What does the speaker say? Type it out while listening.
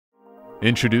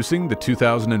Introducing the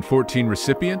 2014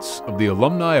 recipients of the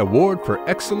Alumni Award for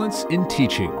Excellence in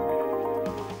Teaching.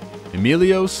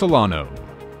 Emilio Solano,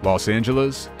 Los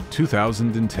Angeles,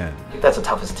 2010. I think that's the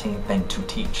toughest thing to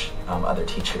teach other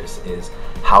teachers is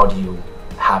how do you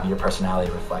have your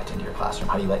personality reflect into your classroom?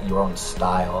 How do you let your own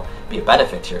style be a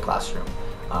benefit to your classroom,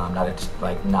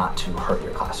 not to hurt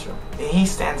your classroom? He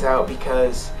stands out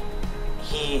because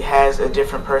he has a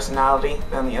different personality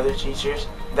than the other teachers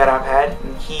that I've had,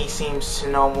 and he seems to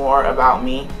know more about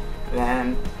me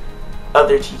than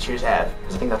other teachers have.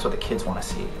 Because I think that's what the kids want to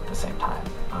see at the same time.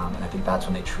 And I think that's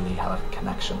when they truly have a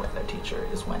connection with their teacher,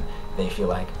 is when they feel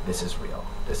like this is real.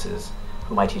 This is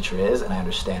who my teacher is, and I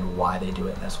understand why they do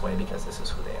it in this way because this is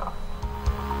who they are.